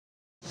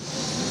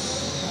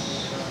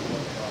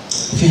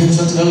If you hands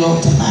unto the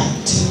Lord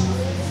tonight,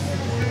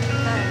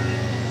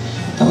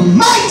 the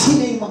mighty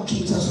name of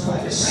Jesus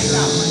Christ.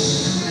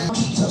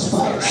 Jesus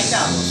Christ.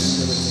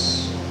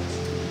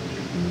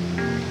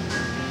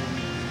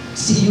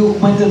 See, you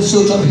went in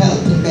search of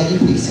help in many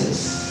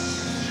places.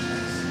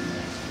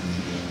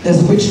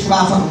 There's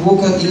witchcraft and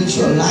work against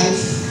your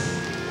life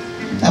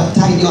that have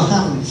tied your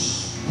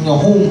hands, in your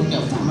home, in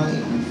your family.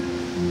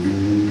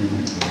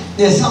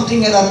 There's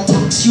something that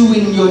attacks you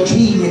in your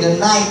dream in the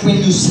night when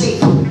you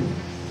sleep.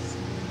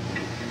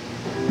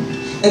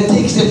 It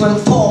takes different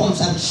forms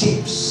and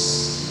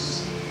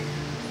shapes.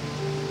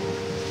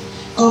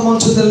 God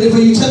wants to deliver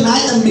you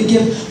tonight and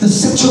begin to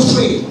set you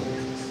free.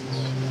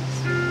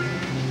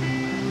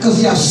 Because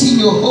you have seen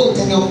your hurt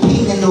and your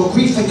pain and your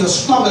grief and your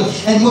struggle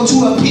and what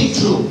you have been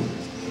through.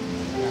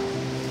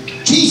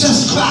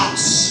 Jesus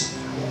Christ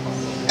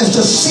is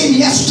the same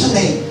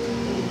yesterday,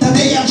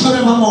 today and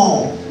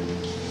forevermore.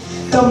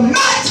 The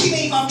mighty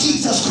name of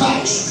Jesus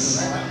Christ.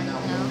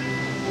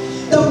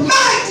 The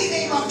mighty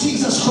name of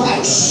Jesus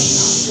Christ.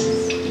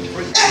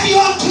 Every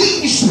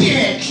unclean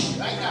spirit,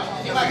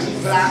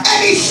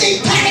 every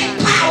satanic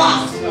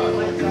power,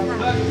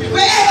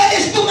 wherever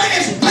this woman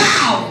is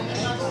bound,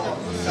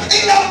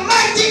 in the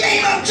mighty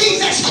name of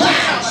Jesus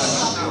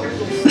Christ,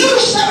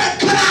 loose her and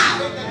come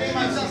out.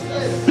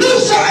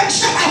 Loose her and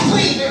set her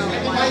free.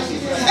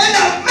 In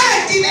the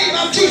mighty name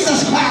of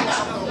Jesus Christ,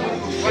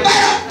 by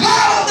the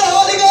power of the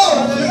Holy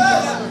Ghost,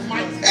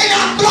 in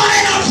our blood,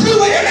 in our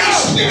fluid, in our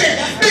spirit,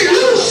 be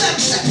loose and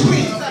set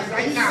free.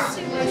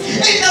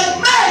 In the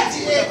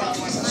mighty name of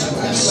Jesus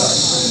Christ.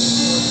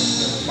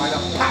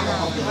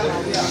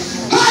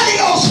 Holy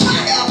Ghost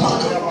fire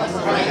upon her.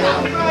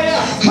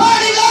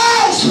 Holy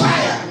Ghost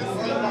fire.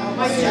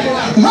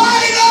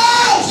 Holy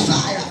Ghost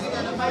fire.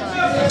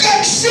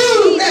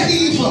 Consume the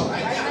evil.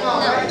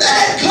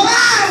 Let it come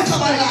out of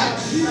my life.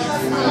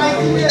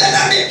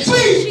 Let it be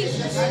free.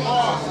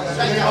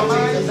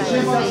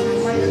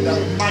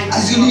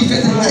 As you leave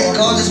it tonight,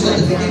 God is going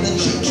to begin to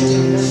change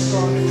things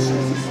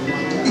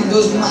in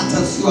those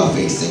matters you are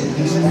facing.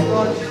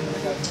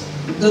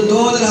 The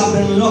door that have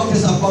been locked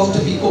is about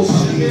to be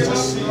opened.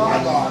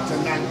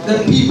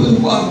 The people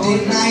who have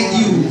denied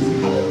you,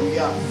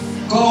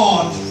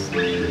 God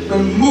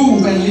will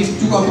move and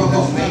lift you up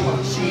above them.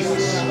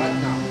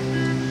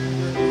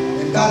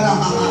 They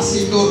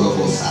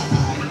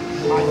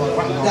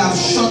have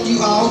shut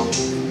you out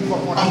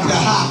of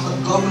your heart, but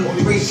God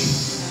will break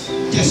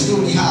their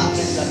stony heart.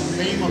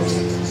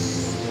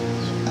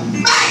 The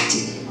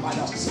mighty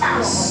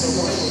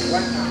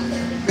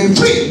be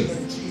free.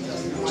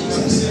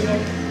 Jesus.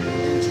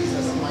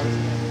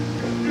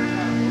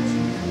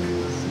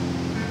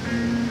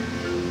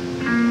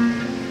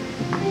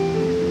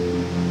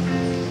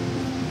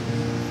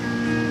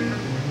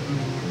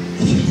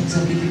 If your hands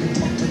are begin to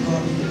talk to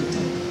God, begin to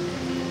talk.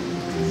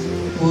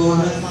 Oh,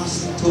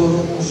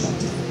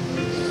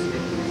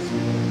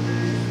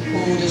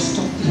 just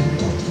talk to Him,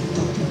 talk to Him,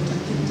 talk to Him,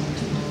 talk to Him, talk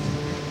to Him.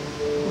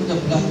 Oh, the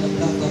blood, the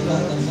blood, the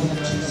blood, the blood of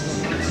Jesus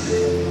Christ.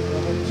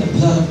 The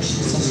blood of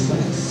Jesus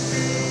Christ.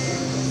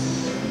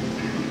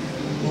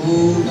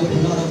 Oh, the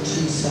blood of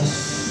Jesus.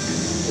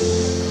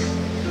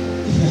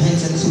 If your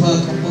hands are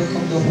welcome,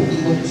 welcome the Holy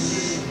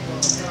Ghost.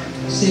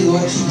 Say,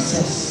 Lord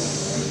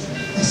Jesus,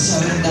 I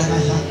surrender my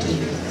heart to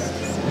you.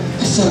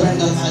 I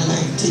surrender my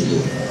life to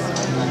you.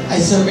 I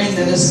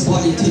surrender this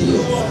body to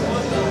you.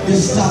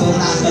 This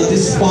tabernacle,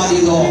 this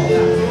body, Lord.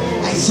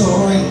 I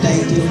surrender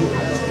it to you.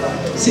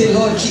 Say,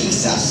 Lord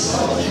Jesus,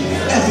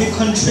 every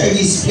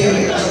contrary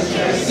spirit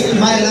in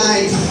my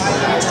life,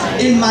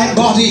 in my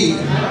body,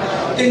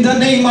 in the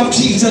name of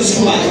Jesus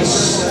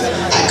Christ,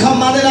 I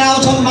command it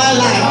out of my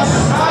life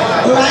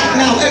right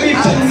now. Every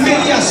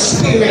familiar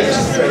spirit,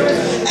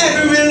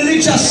 every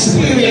religious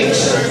spirit,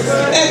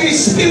 every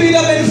spirit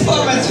of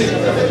infirmity,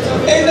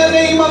 in the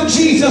name of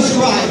Jesus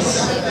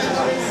Christ,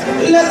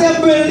 let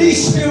them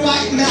release me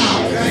right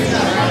now.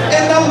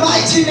 In the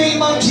mighty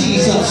name of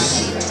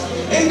Jesus.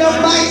 In the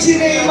mighty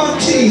name of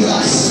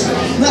Jesus.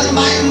 Not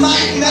my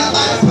might, not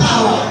my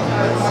power.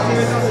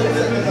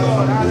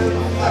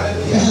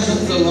 Yes,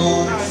 of the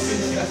Lord.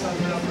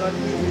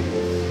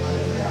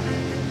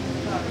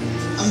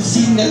 I'm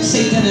seeing that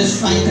Satan is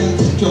trying to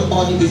attack your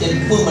body with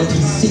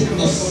infirmity,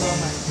 sickness.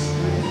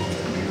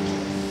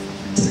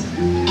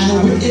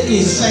 And it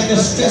is trying to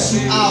stress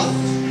you out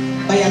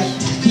by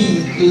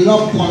attacking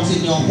loved ones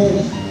in your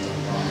home,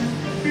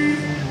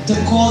 to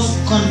cause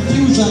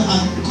confusion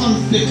and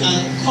conflict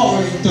and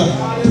quarrel, to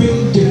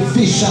bring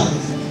division.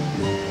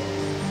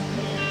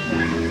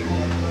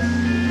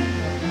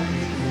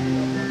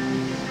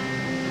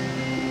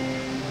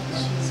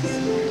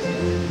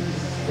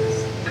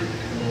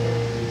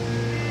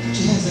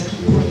 Jesus,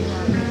 keep praying.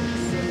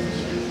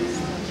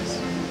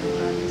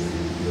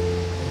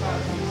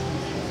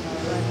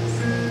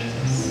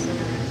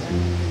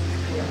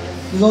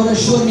 Lord has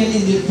shown me an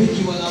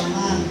individual, a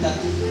man that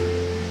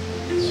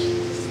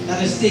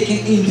is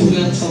taking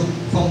influence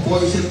from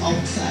voices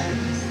outside.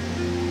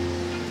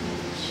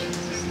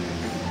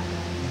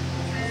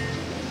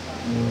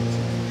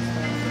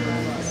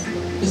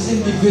 this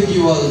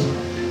individual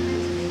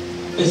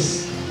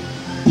is,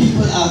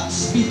 people are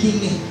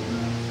speaking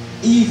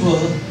evil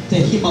to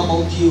him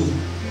about you.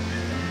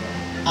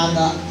 And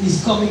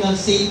he's coming and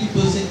saying,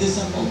 people say this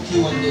about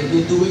you, and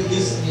you're doing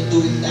this and you're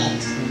doing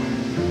that.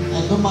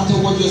 And no matter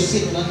what you're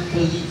saying, not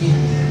believing.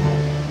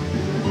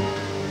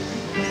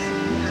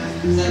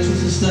 Is that true,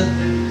 sister?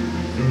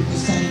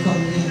 This time you come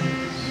here.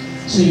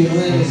 So you know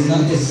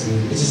that it's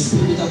a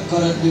spirit of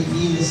God that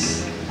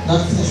reveals,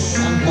 not flesh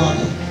and blood.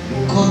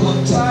 God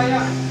wants to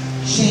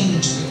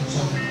change things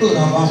and put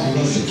around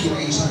your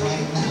situation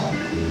right now.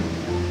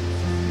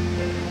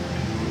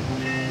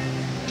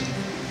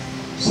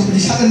 Somebody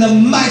shout, in the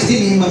mighty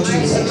name of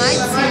Jesus.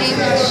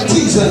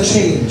 Things will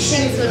change.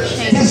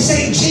 They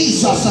say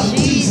Jesus and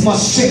things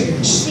must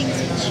change.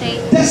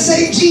 They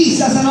say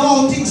Jesus and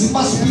all things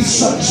must be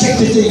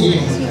subjected to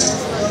him.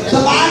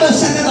 The Bible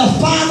said that the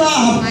Father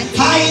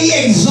highly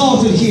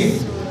exalted him.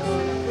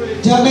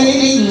 There are many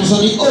names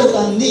on the earth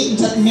and names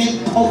that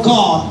meant for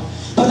God.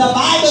 But the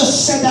Bible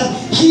said that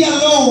he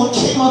alone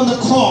came on the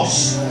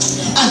cross.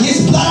 And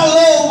his blood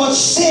alone was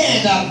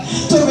shed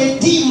to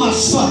redeem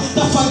us,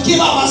 to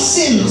forgive our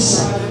sins.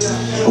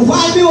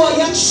 While we were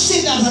yet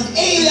sinners and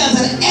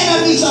aliens and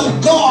enemies of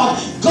God,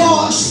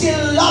 God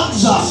still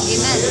loves us.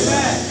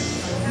 Amen.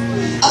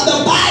 And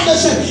the Bible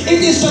said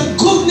it is the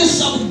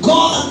goodness of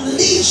God that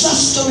leads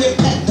us to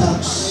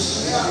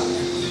repentance.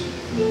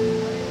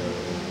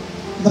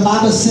 The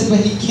Bible said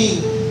when he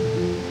came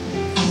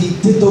and he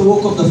did the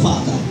work of the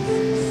Father,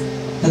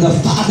 that the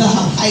Father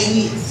had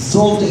highly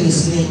exalted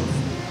his name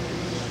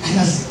and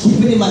has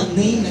given him a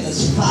name that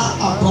is far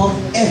above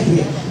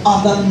every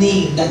other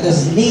name that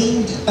is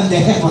named in the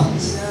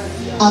heavens,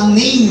 a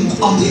name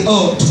on the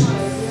earth.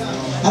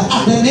 And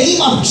at the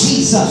name of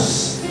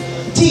Jesus,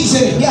 things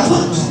in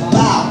heaven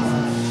bow,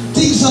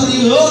 things on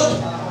the earth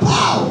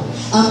bow,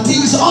 and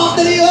things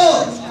under the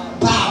earth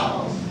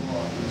bow.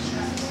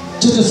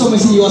 Just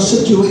somebody, your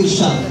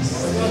situation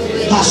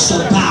has to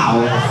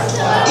bow.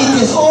 It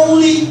is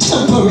only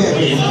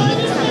temporary.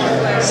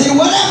 See,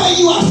 whatever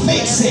you are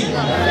facing,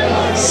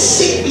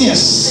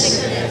 sickness,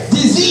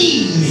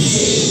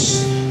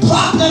 disease,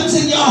 problems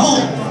in your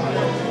home,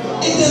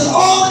 it is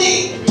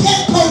only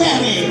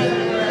temporary.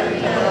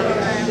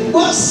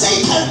 What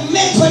Satan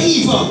meant for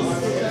evil,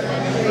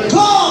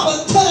 God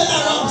will turn it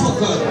around for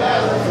good.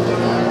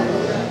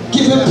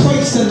 Give him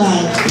praise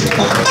tonight.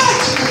 The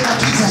mighty name of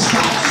Jesus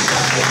Christ.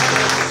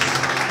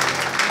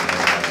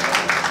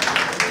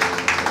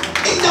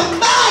 In the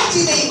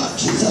mighty name of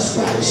Jesus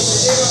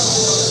Christ.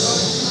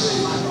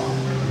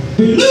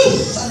 Be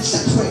loose and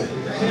set free.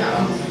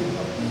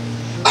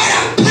 By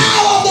the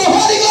power of the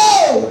Holy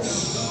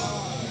Ghost.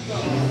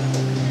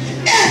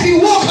 Every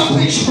walk of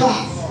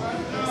witchcraft,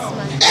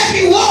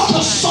 every walk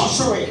of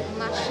sorcery,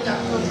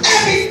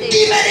 every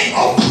demonic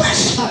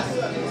oppression,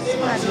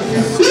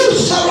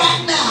 loose her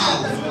right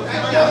now.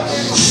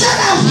 Set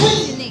her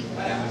free.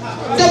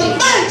 The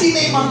mighty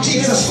name of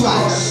Jesus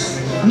Christ.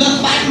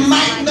 Not by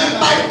might, not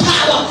by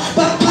power,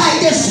 but by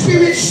the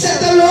Spirit, said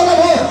the Lord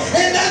of hosts.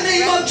 In the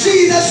name of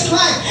Jesus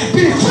Christ,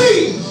 be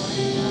free.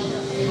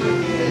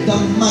 The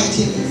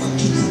mighty name of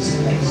Jesus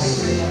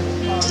Christ.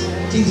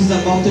 Things is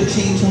about to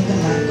change on the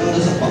land. God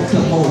is about to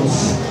move.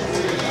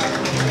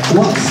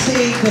 What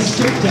says the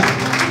scripture?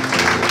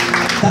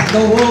 That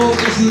the world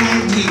is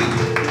 90.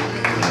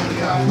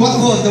 What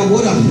word? The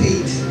word of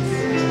faith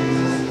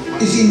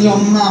is in your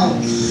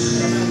mouth.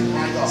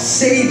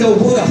 Say the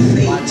word of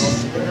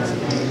faith.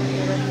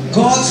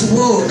 God's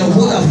word, the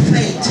word of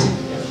faith,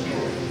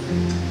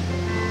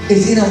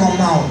 is in our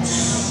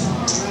mouths.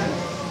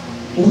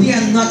 We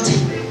have not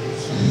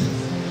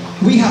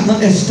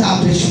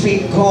established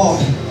faith. God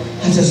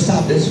has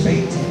established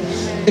faith.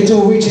 It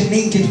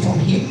originated from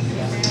him.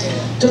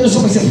 Don't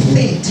somebody say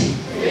faith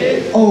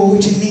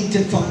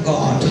originated from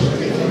God.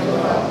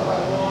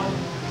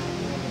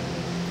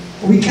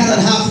 We cannot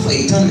have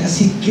faith unless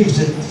he gives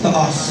it to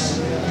us.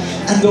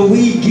 And the way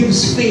he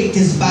gives faith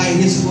is by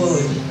his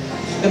word.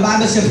 The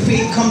Bible says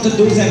faith comes to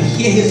those that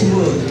hear his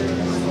word.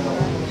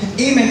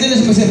 Amen. Then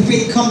it says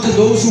faith comes to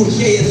those who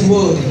hear his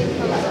word.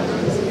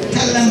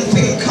 Tell them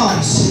faith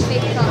comes.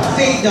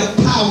 Faith, the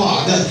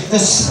power, the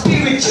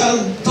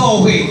spiritual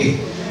doorway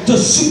to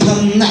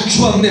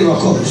supernatural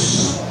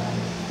miracles.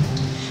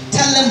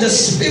 Tell them the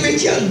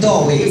spiritual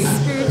doorway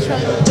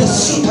to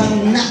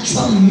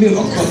supernatural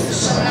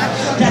miracles.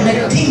 That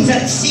the things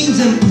that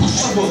seems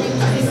impossible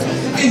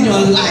in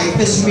your life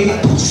is made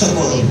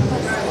possible.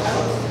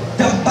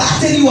 The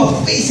battle you are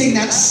facing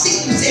that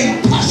seems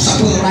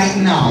impossible right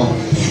now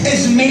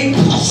is made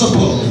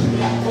possible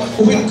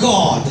with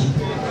God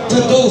to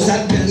those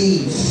that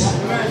believe.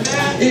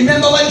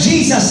 Remember what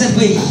Jesus said,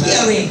 by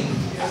hearing,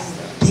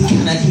 they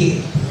cannot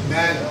hear.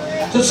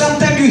 So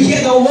sometimes you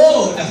hear the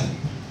word.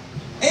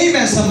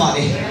 Amen,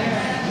 somebody.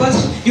 But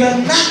your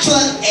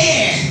natural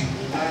ear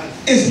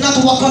is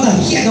not what got to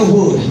hear the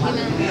word.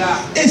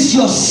 It's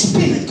your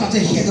spirit got to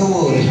hear the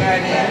word.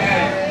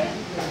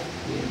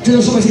 Tell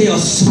somebody, say your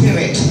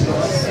spirit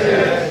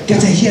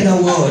got to hear the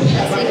word.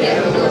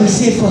 He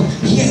said for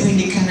hearing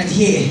they cannot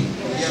hear.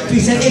 He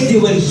said if they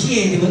will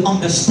hear, they will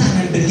understand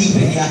and believe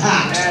in their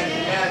heart.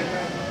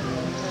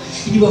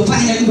 And you will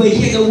find that we will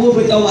hear the word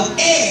with our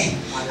ear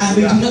and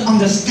we do not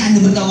understand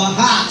it with our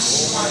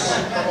hearts.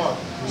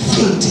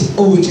 Faith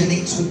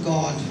originates with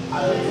God.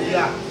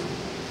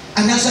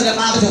 And that's what the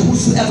Bible says,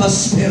 whosoever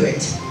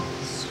spirit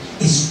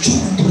is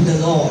joined with the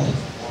Lord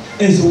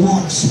is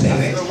one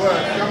spirit.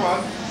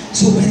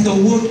 So when the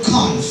word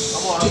comes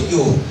to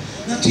you,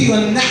 not to your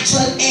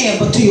natural ear,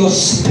 but to your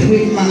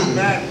spirit man.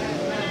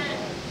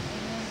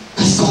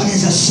 Because God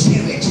is a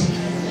spirit.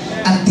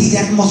 And they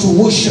that must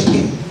worship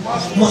him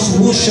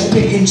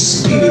in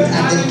spirit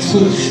and in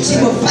truth. See,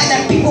 we'll find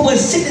that people will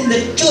sit in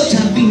the church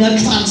and be not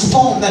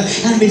transformed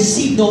and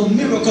receive no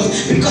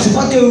miracles, because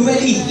what they're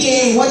really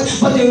hearing,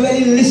 what they're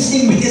really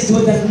listening with is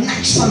with the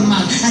natural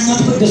man and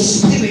not with the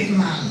spirit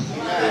man.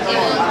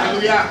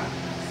 Hallelujah.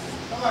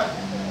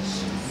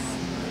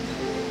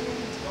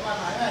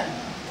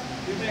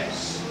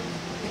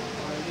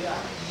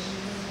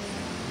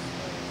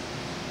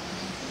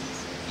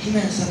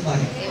 Amen,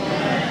 somebody.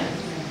 Amen.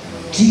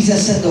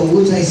 Jesus said, the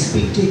words I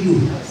speak to you,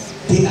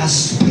 they are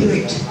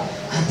spirit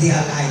and they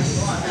are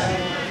life.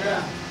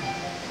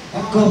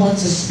 What God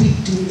wants to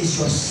speak to is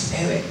your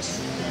spirit.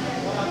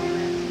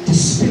 The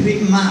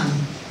spirit man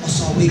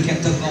must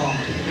awaken to God.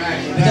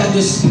 Without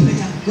the spirit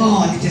of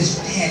God, it is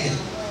dead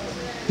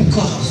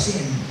because of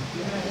sin.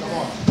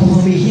 But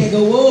when we hear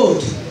the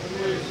word,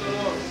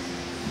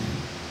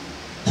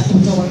 not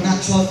with our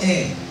natural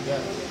ear,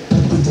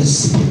 but with the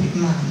spirit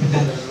man, with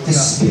the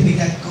spirit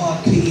that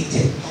God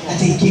created, that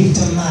he gave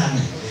to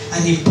man,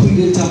 and he put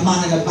it to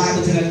man, and the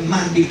Bible said that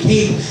man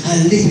became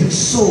a living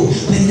soul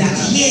when that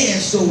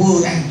hears the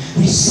word and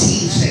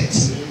receives it.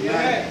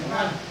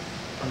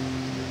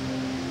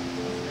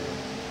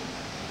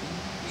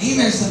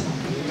 Amen,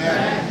 somebody.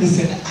 He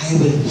said, I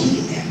will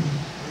heal them.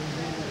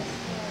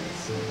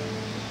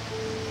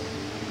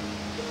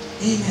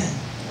 Amen.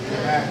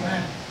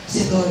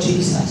 Say, Lord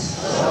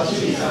Jesus,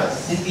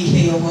 let me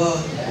hear your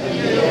word.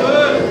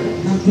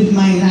 Not with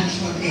my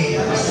natural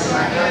ears,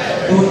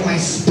 but with my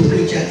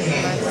spiritual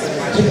ears,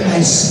 with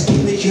my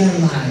spiritual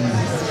mind.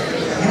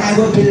 And I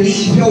will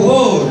believe your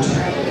word,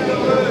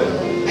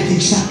 and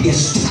it shall be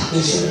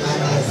established in my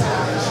life.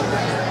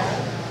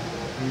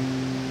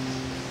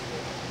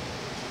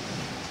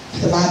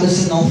 The Bible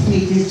says, now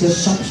faith is the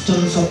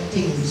substance of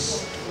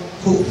things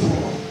hoped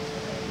for.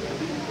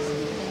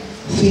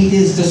 Faith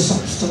is the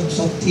substance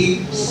of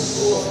things,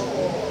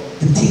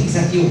 the things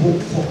that you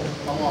hope for.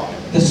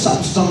 The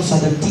substance are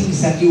the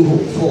things that you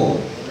hope for.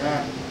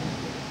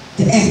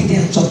 The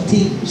evidence of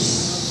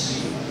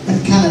things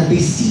that cannot be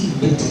seen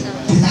with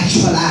the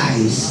natural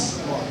eyes.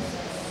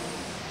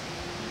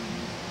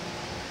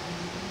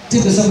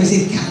 Somebody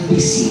say it can be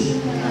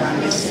seen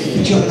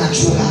with your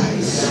natural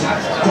eyes.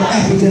 The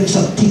evidence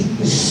of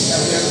things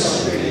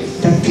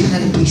that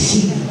cannot be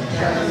seen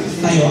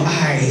by your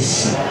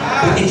eyes,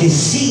 but it is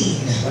seen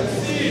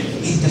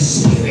in the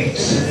spirit.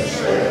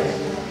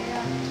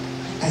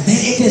 And when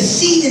it is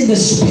seen in the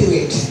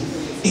spirit,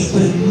 it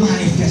will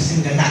manifest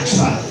in the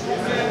natural.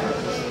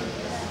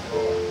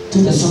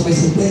 To somebody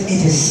say, when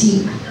it is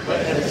seen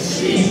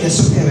in the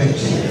spirit,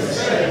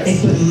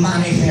 it will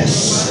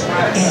manifest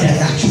in the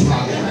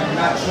natural.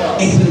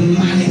 It will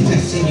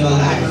manifest in your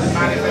life.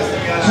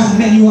 How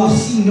many you have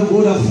seen the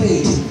word of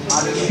faith?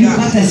 You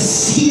got to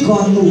see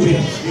God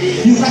moving.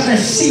 You got to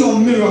see your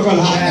miracle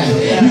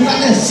happening. You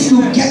got to see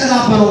you getting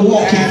up and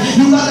walking.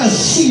 You got to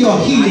see your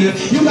healing.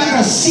 You got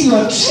to see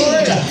your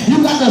change.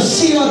 You got to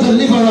see your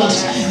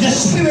deliverance. The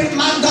spirit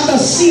man got to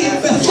see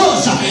it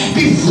first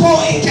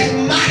before it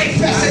can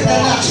manifest in the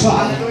natural.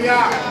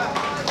 Hallelujah.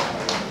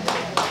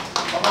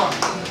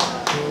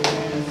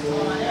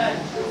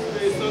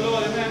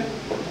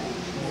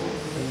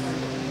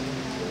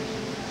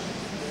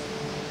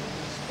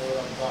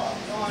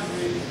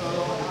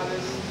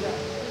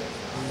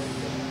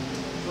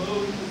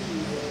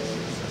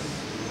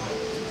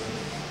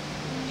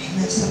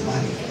 Amen,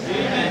 somebody.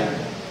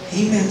 Amen.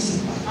 Amen,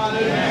 somebody.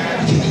 Amen.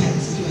 Put your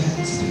hands,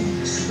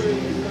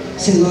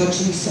 say, Lord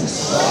Jesus,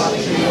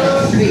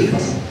 faith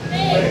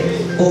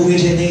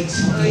originates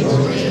from you.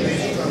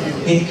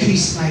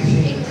 Increase my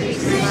faith.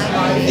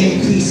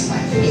 Increase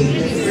my faith.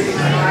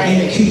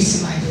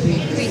 Increase my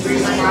faith.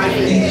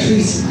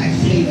 Increase my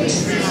faith.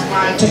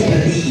 To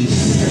believe.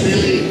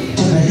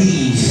 To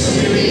believe.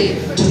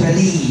 To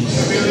believe.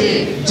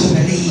 To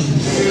believe.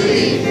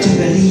 To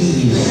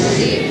believe.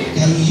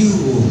 And you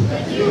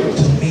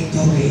to make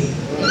the way.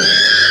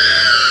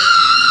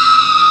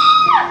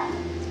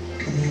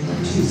 In the name of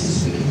Jesus,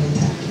 we can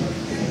attack you.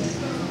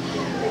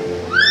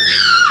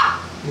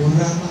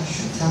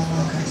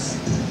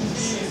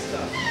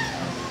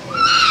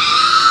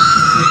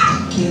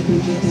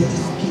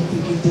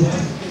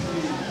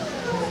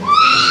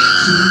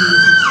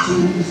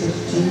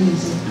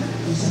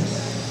 Jesus.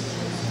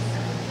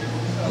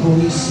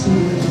 Holy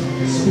Spirit,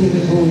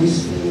 Spirit, Holy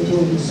Spirit,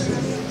 Holy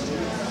Spirit.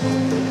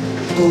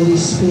 Holy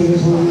Spirit,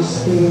 Holy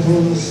Spirit,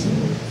 Holy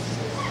Spirit.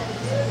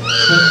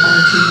 The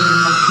mighty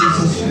name of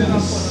Jesus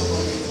Christ.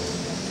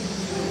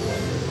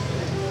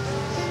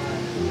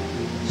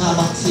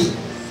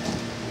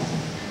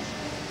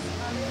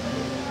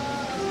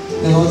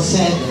 The Lord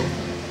said,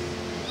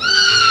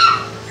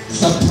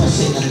 stop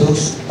pressing on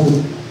those who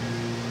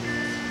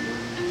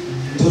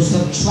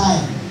don't try.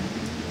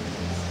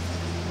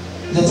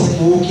 Let him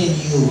walk in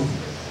you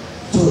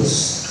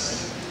first.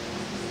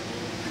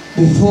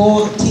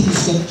 Before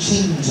things can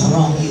change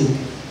around you,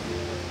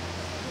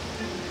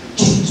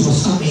 change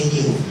must come in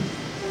you.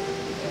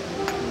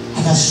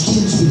 And as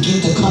things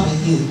begin to come in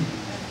you,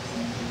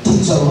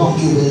 things around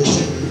you will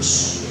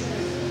change.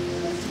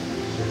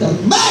 The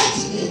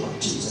mighty name of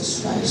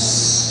Jesus Christ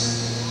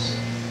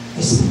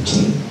is the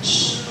change.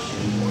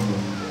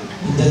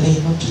 In the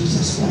name of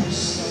Jesus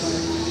Christ.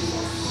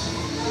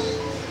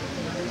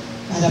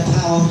 By the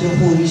power of the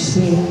Holy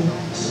Spirit.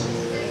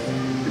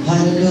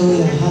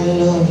 Hallelujah,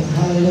 hallelujah,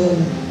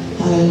 hallelujah,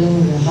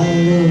 hallelujah,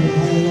 hallelujah,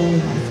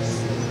 hallelujah.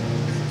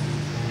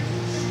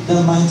 The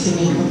mighty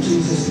name of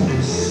Jesus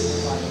Christ.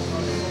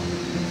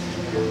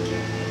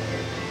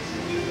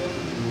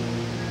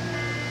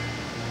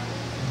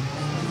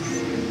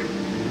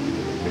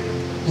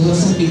 The Lord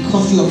said,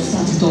 because you have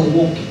started to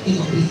walk in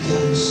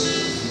obedience,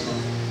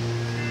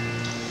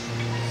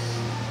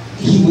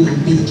 He will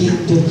begin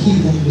to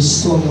heal and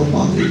restore your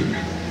body.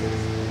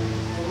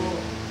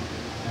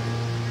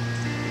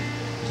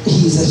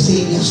 He is the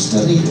same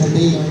yesterday,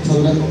 today, and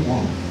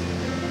forevermore.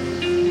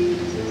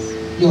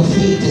 Your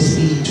faith is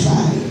being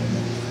tried,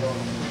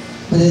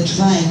 but the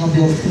trying of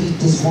your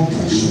faith is more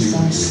precious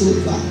than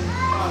silver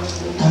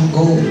and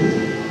gold.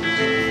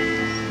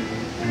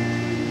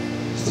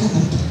 Stand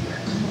up.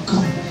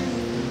 Come.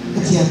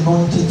 Let the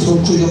anointing flow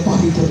through your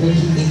body to bring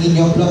healing in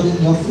your blood,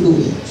 in your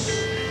fluids.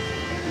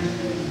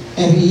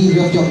 Every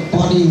area of your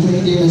body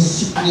where there is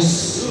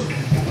sickness,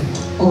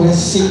 or where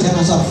Satan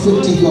has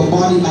afflicted your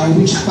body by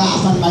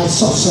witchcraft and by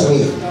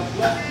sorcery.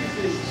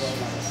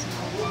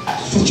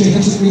 Stretch your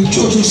hands to me,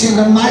 church, and say in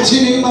the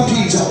mighty name of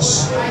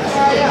Jesus.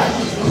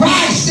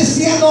 Christ is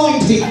the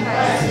anointing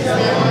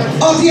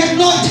of the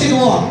anointed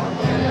one.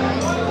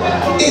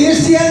 It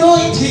is the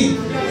anointing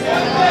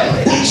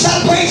that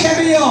shall break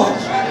every yoke.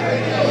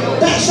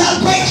 That shall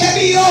break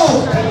every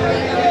yoke.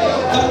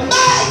 The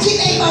mighty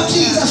name of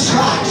Jesus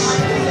Christ.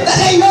 Let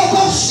the yoke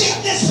of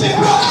sickness be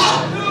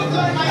broken.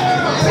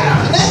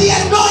 Let the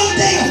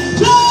anointing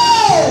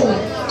flow.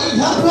 You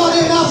have blood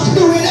enough to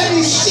do with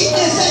every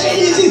sickness, every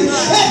disease,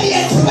 every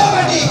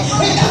infirmity.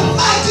 In the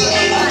mighty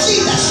name of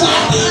Jesus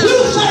Christ.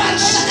 Luther and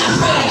set us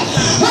free.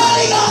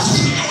 Holy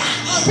Ghost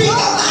fire. Bring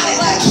the body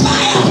like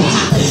fire.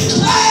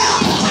 Fire.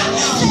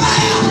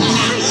 Fire.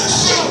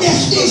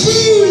 Sickness,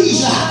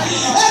 disease.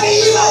 Every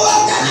evil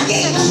work done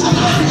against us.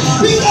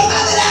 Bring the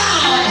body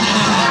down.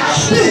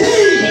 Be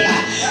healed.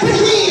 Be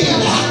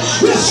healed.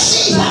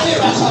 Receive a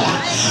miracle.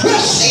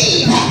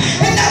 Receive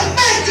in the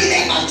mighty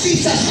name of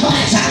Jesus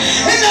Christ.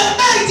 In the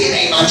mighty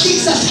name of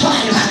Jesus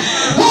Christ.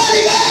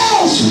 Holy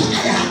Ghost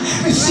fire.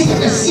 Receive it,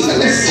 receive it,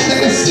 receive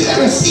it, receive it,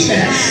 receive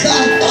it. The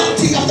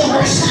anointing of the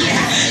Most High.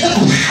 The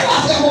power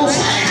of the Most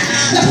High.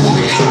 The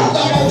power of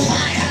the Most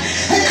High.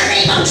 In the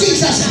name of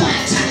Jesus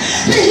Christ.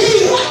 Be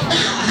healed right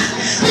now.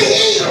 Be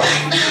healed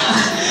right now.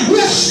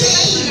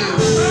 Receive.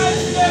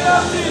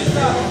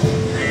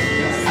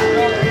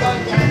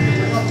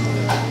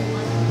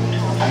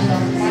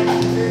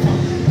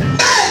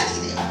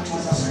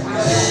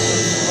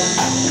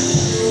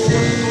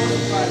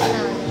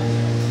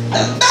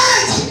 The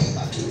mighty name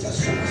of Jesus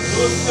Christ.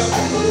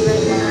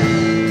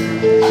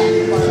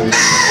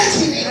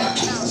 Mighty name of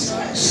Jesus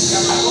Christ.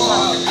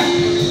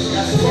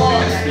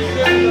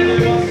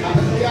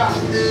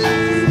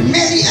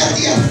 Many are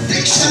the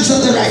afflictions of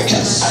the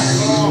righteous,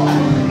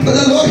 but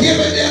the Lord here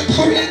and there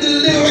put in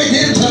deliverance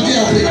into the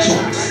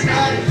afflictions.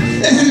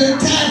 This is the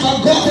time for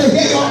God to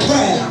hear your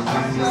prayer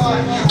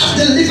and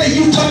deliver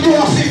you from your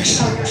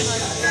afflictions.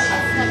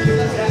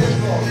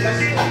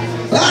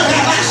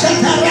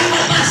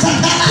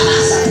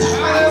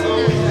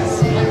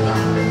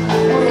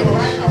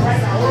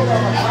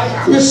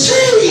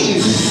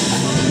 Receive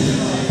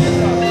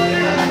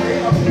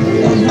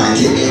the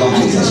mighty name of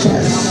Jesus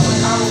Christ.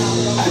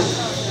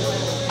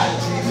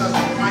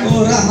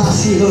 Oh,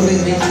 Ramasi, oh,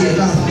 Ramasi,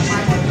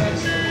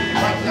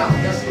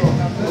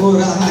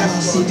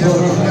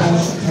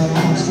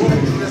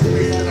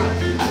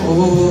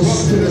 oh,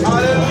 Spirit of God.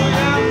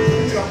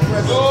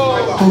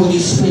 Holy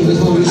Spirit,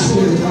 Holy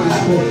Spirit, Holy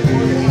Spirit.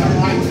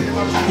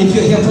 If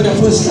you're here for the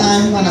first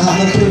time and I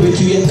haven't prayed with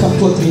you yet, come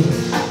quickly.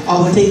 I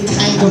will take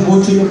time to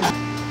go through your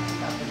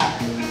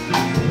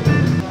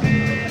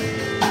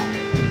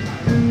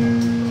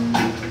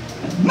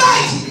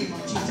mighty name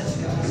of Jesus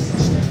Christ.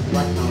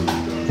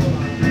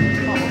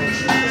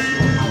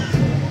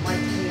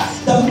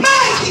 The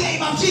mighty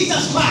name of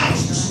Jesus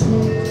Christ.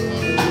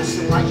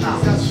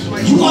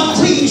 You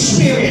unclean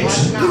spirit.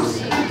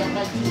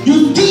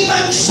 You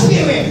demon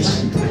spirit.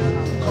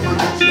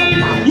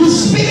 You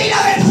spirit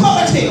of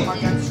infirmity.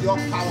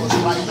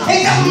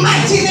 In the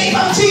mighty name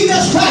of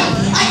Jesus Christ,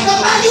 I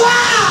command you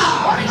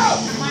out.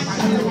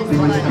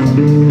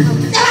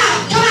 Come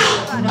out, come out.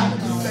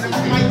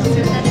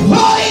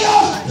 Holy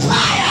Ghost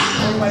fire.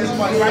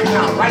 right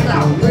now, right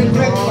now. In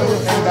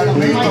the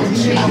name of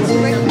Jesus.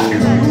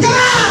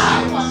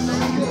 God!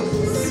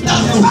 The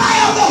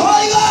fire of the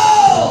Holy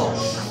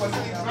Ghost!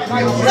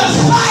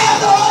 The fire of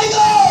the Holy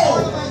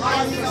Ghost!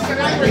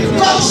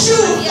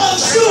 Consume,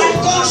 consume,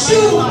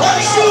 consume,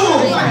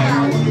 consume!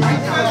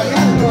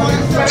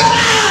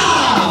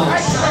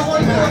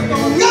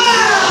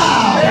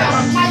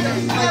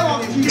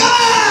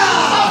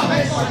 God!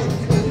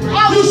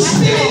 You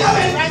spirit of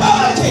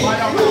infirmity!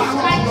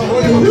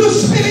 You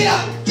spirit of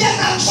death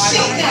and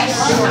sickness!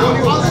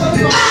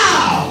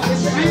 Ow!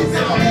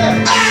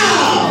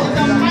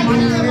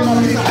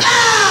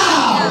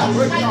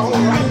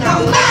 The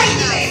mighty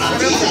name of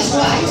Jesus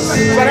Christ!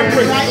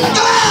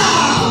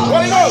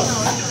 Holy Ghost!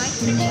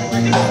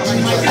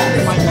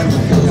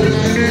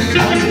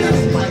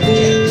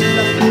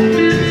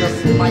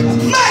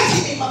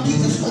 Mighty name of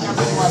Jesus Christ!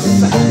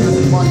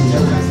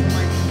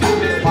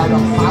 By the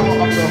power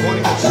of the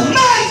Holy Ghost. The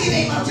mighty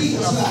name of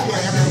Jesus Christ!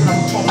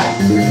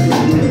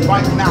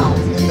 Right now,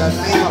 in the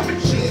name of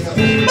Jesus.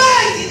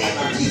 Mighty name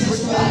of Jesus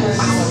Christ!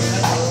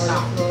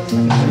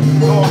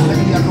 Lord, let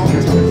the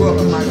anointing work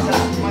in my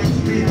life.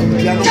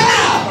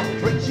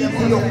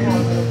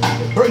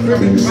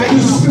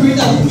 You spirit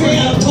of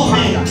fear and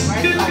torment!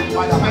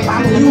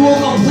 You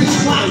walk on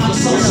witchcraft and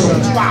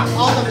sorcery!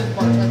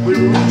 We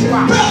root you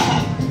out.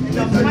 In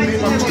the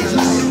name of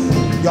Jesus.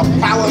 Your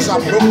powers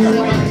are broken. Your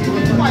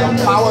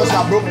powers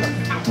are broken.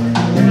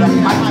 In the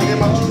mighty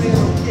name of Jesus.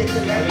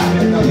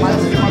 In the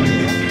mighty name of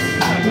Jesus.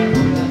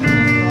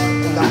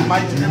 In the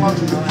mighty name of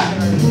Jesus. In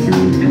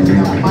the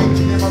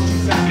mighty name of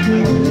Jesus.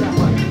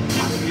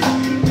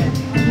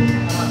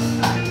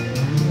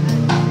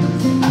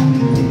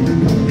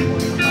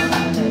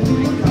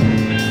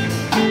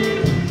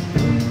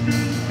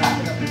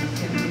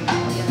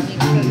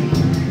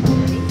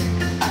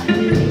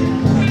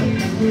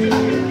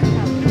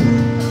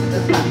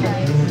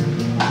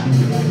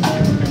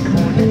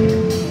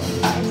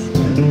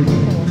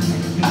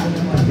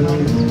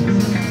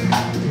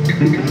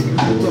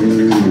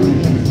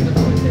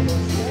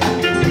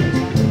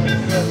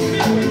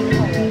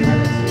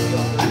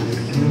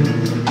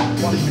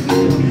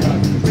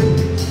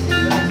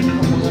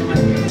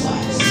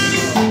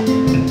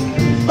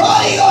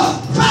 Holy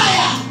Ghost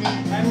fire!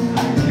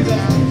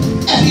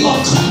 Every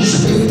unclean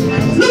spirit,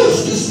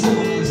 loose this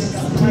woman.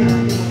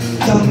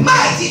 The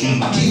mighty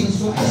name of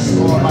Jesus Christ.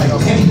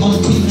 Every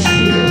unclean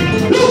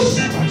spirit, loose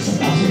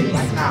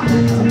right now.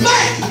 The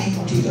mighty name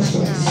of Jesus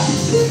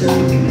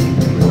Christ.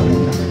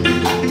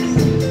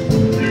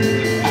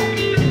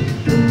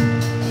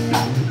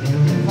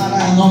 Father,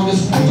 I know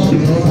this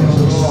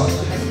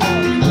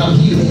and I'm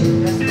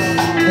healing.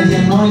 And the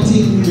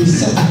anointing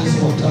reset this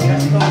water.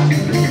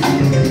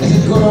 As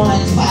it go on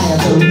like fire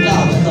to root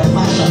out and to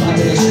mash up and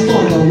to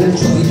destroy the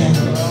works of the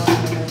enemy.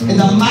 In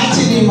the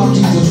mighty name of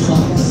Jesus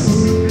Christ.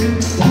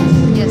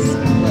 Yes.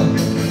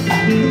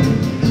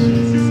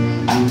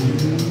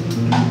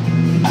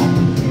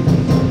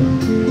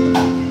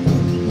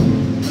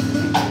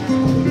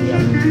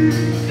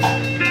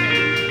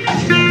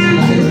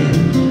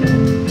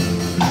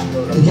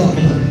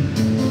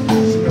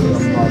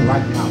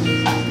 Right now. In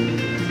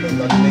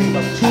the name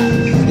of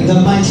Jesus. In the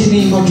mighty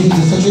name of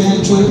Jesus, touch your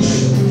hand, church.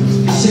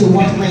 Say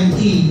what went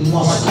in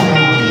must come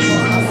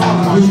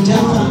out. You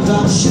deaf and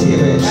dumb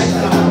spirit,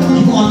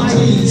 you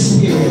unclean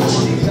spirit,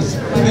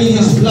 in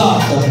his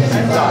blood,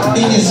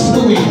 in his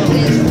fluid,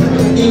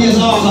 in his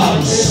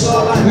organs,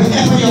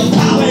 wherever your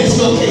power is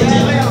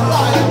located,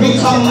 we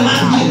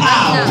command you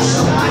out.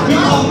 We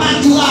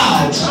command you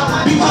out.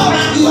 We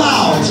command you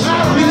out.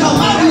 We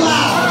command you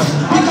out.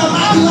 We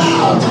command you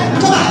out.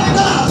 Come on,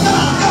 come on, come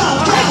on, come on, come on, come on,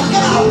 come on, come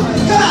on,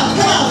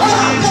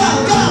 come on, come on, come on, come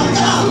on, come on,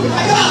 come on.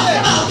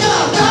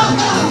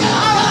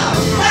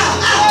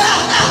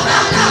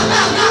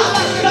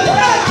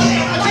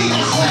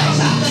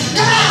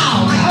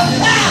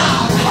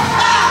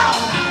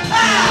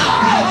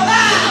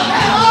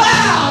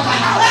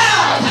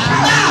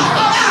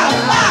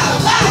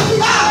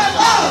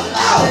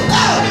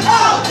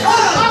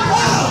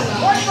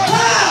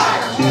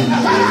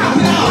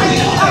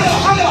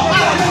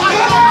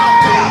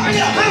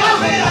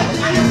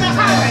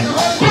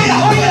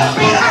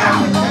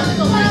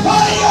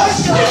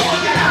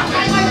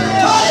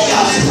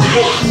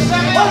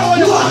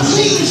 You are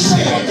clean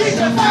spirit.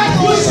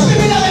 You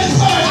spirit of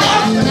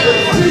infirmity.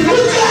 We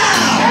root you out.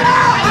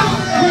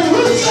 We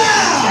root you out.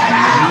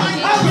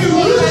 We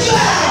root you out.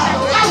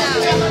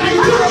 We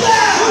root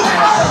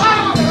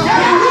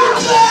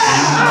you out.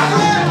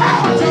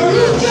 We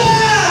root you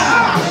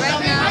out.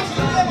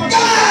 The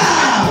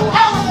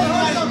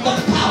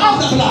power of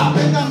the blood. The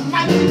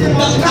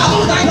power of the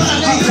blood of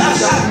Jesus. The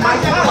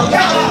power of the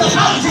blood of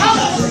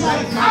Jesus.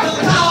 The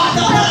power of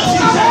the blood of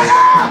Jesus.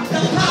 The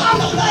power of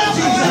the blood of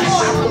Jesus.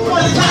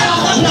 The power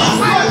of the blood. The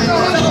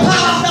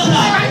power of the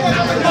blood.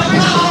 The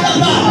power of the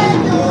blood.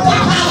 The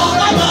power of the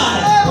blood.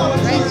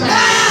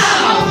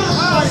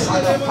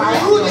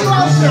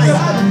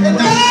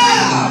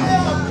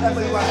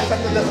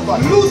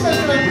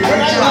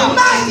 The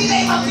mighty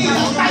name of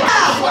Jesus.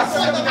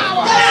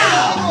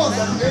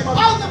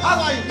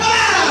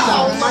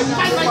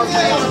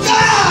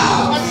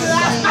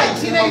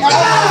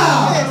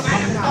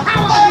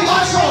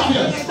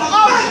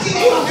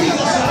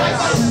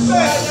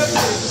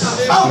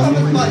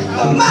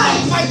 The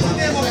mighty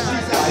name of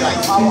Jesus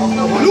Christ.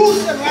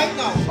 Loose them right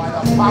now.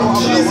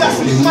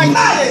 Jesus' mighty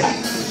name.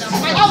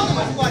 Out of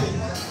his body.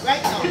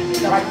 Right now.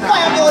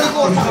 Fire of the Holy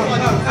Ghost out of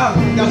his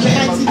body. The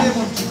mighty name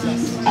of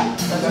Jesus.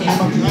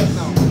 Right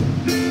now.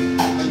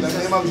 In the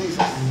name of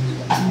Jesus.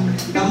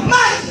 The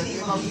mighty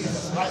name of Jesus.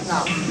 Right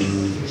now.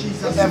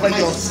 Whatever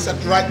you're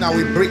set right now,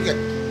 we break it.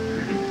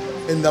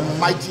 In the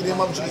mighty name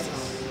of Jesus.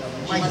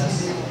 Mighty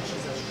name of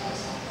Jesus.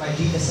 By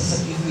Jesus is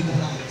set you free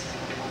tonight.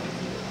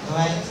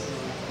 Alright?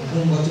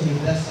 We're going to be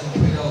blessed and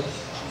prayed out.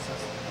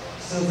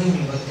 Serving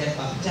me, but get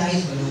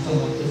baptized, but also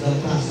want to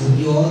help us with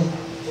your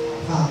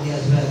family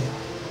as well.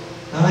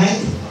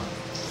 Alright?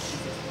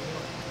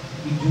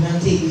 We do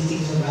not take these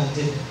things for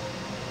granted.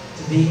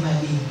 Today it might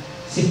be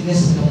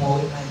sickness,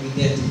 tomorrow it might be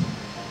death.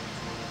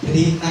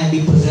 Today it might be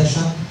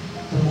possession,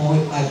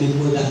 tomorrow it might be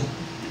murder.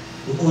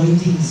 The only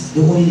defense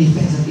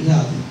that we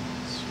have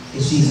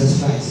is Jesus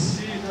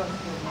Christ.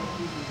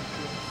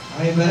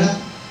 Alright,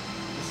 brother?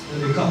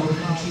 We'll be coming in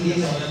 3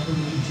 days. I want to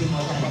leave 2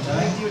 more times,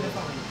 alright?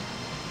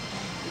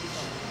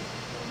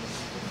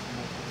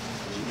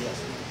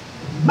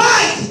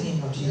 Mighty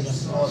name of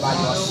Jesus.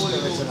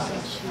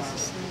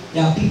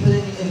 There are people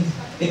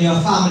in your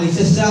family,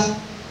 sister.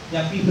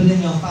 There are people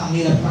in your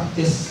family that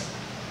practice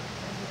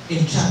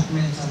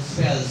enchantments and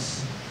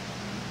spells.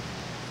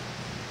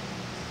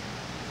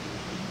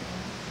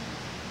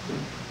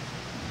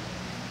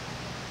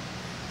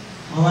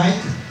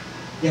 Alright?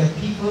 There are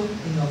people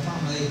in your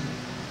family,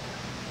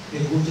 they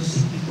go to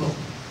see people.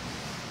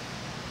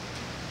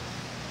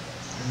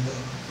 And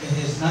it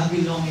is not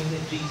belonging to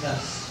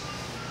Jesus.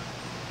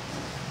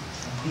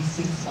 These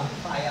things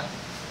backfire.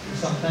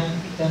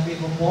 Sometimes Peter pay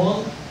for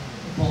Paul,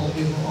 Paul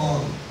pay for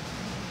all.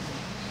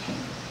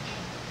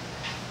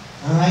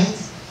 Alright?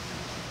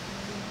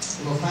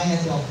 You will find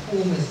that your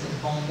home is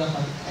bound up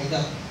and tied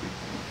up.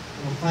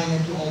 You will find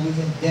that you're always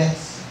in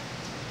debts.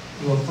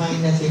 You will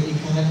find that you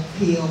cannot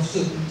pay off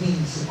certain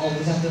things. You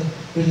always have to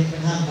bring it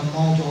in hand the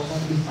mouth. You always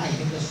have to be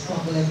fighting the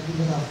struggle. Every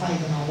people are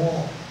fighting a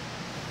war.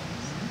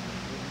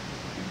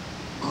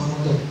 God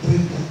wants to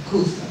break that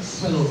curse, that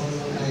spell over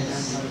your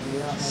lives.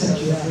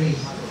 Set you free.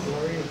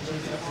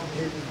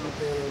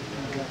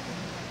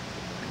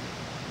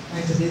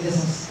 Right, today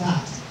doesn't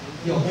start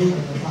your home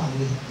and your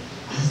family.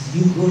 As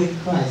you grow in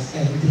Christ,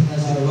 everything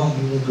else around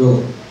you will grow.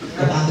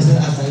 The Bible says,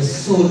 as thy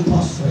soul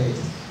prospereth,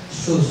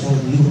 so shall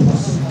you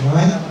prosper.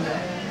 Alright?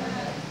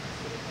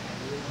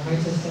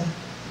 Alright, sister?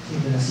 So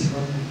you're going to seek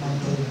God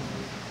mightily.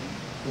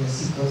 You're going to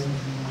seek God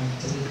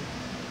mightily.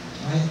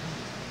 Alright?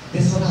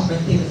 This what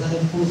happened here is not the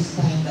first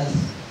time that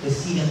the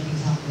see them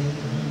things happening.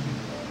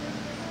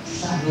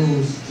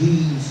 Shadows,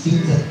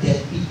 dreams of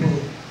dead people.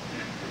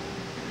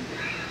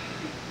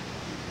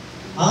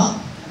 Huh?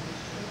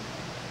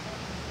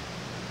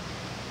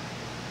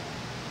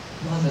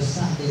 You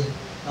understand it?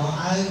 Now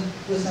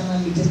first time I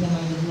meet them, I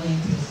was doing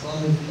things,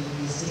 God will do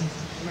these things.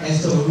 And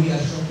so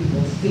reassure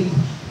people, faith,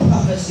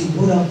 prophecy,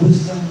 word of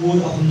wisdom,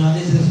 word of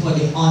knowledge is for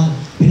the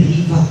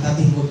unbeliever that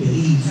they will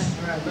believe.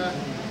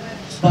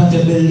 But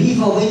the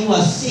believer, when you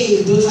are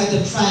saved, don't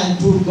try and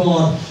prove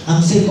God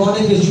and say,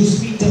 God, if you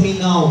speak to me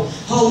now,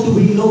 how do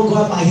we know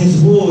God by His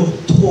word?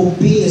 To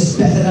obey is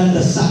better than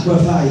the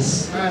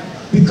sacrifice.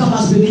 We come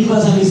as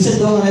believers and we sit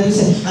down and we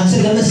say,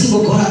 let me see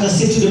what God has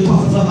to say to the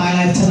prophet of my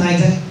life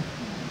tonight.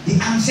 The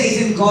answer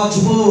is in God's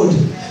word.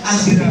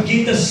 As you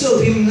begin to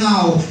serve Him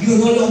now, you're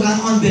no longer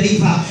an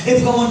unbeliever.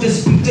 If God wants to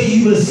speak to you,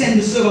 He will send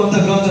the servant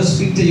of God to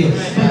speak to you.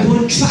 But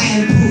don't try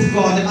and prove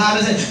God. The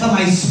Bible says that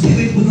my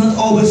spirit will not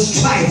always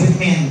strive with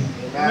men.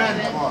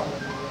 Amen.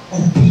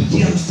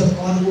 Obedience to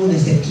God's word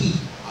is the key.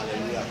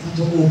 And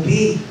to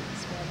obey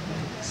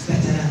is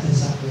better than the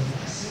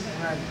sacrifice.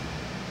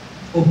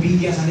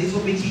 Obedience, and this is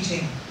what we're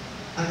teaching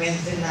on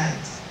Wednesday night.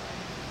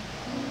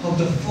 How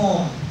to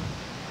form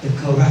the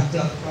character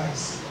of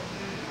Christ.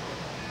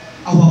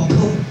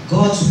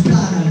 God's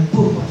plan and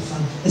purpose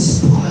and His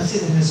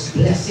promises and His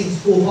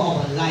blessings over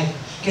our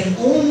life can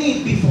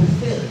only be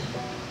fulfilled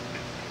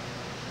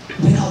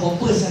when our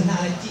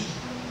personality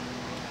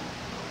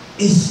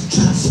is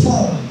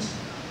transformed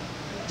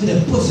to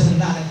the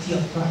personality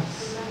of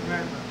Christ.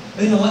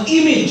 When our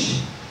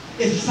image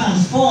is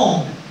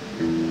transformed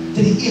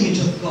to the image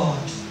of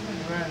God,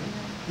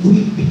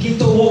 we begin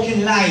to walk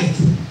in life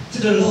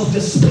to the law of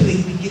the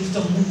Spirit begins to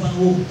move and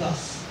walk with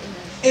us.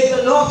 If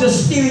the law of the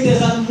Spirit is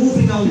not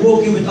moving and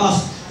walking with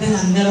us, then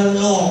another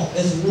law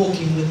is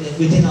walking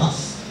within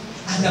us.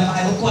 And the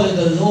Bible calls it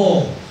the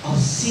law of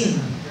sin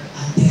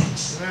and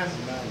death.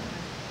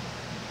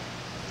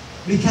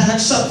 We cannot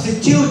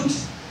substitute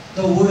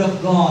the word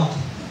of God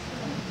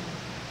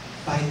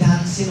by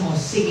dancing or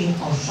singing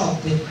or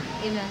shouting.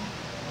 Amen.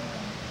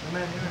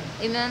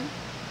 Amen.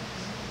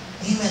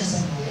 Amen,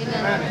 somebody.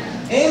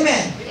 Amen.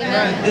 Amen.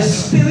 Amen. The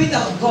Spirit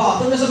of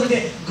God,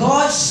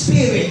 God's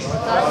Spirit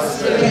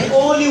can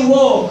only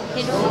walk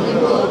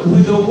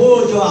with the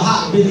word your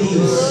heart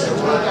believes.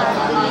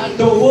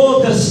 The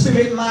word the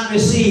Spirit man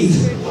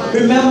receives.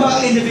 Remember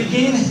in the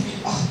beginning,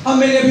 how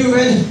many of you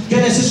read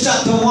Genesis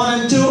chapter 1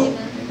 and 2?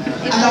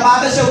 And the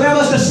Bible said, where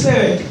was the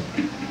Spirit?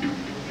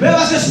 Where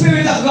was the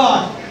Spirit of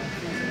God?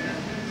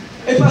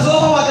 It was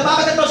over what? The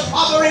Bible said it was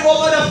hovering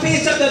over the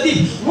face of the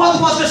deep. What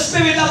was the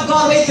Spirit of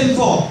God waiting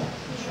for?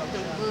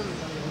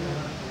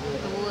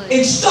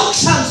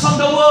 Instructions from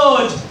the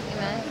Word.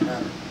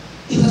 Amen.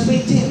 He was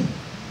waiting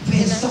for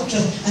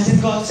instructions. And then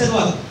God said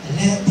what?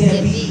 Let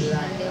there be.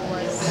 And there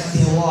was. And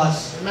there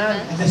was.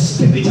 Amen. And the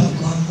Spirit of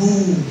God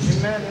moved.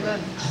 Amen. Amen.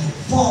 And it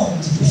formed,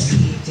 it was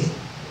created.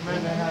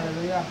 Amen.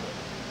 Hallelujah.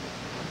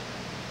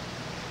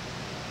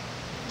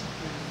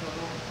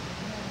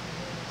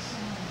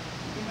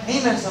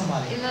 Amen,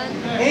 somebody.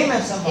 Amen.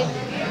 Amen, somebody.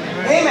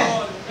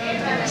 Amen.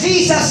 Amen.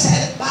 Jesus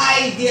said,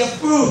 by their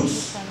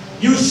fruits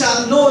you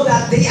shall know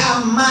that they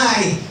are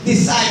my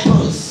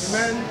disciples.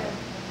 Amen.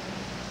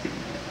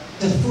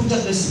 The fruit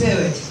of the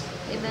Spirit,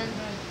 Amen.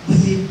 when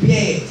we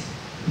bear it,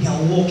 we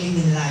are walking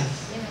in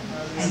life.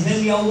 Amen. And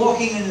when we are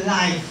walking in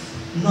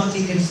life,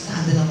 nothing can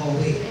stand in our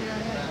way. Amen.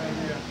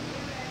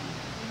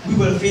 We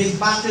will face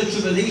battle,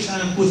 tribulation,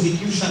 and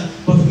persecution,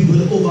 but we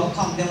will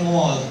overcome them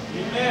all.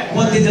 Amen.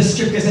 What did the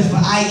scripture say? For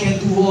I can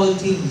do all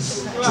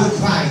things through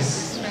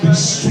Christ, which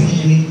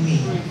strengtheneth me.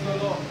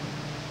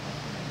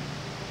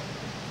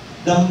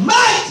 The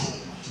mighty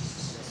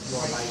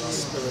Lord, by your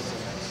Spirit.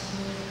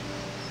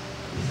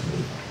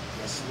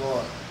 Yes,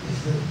 Lord.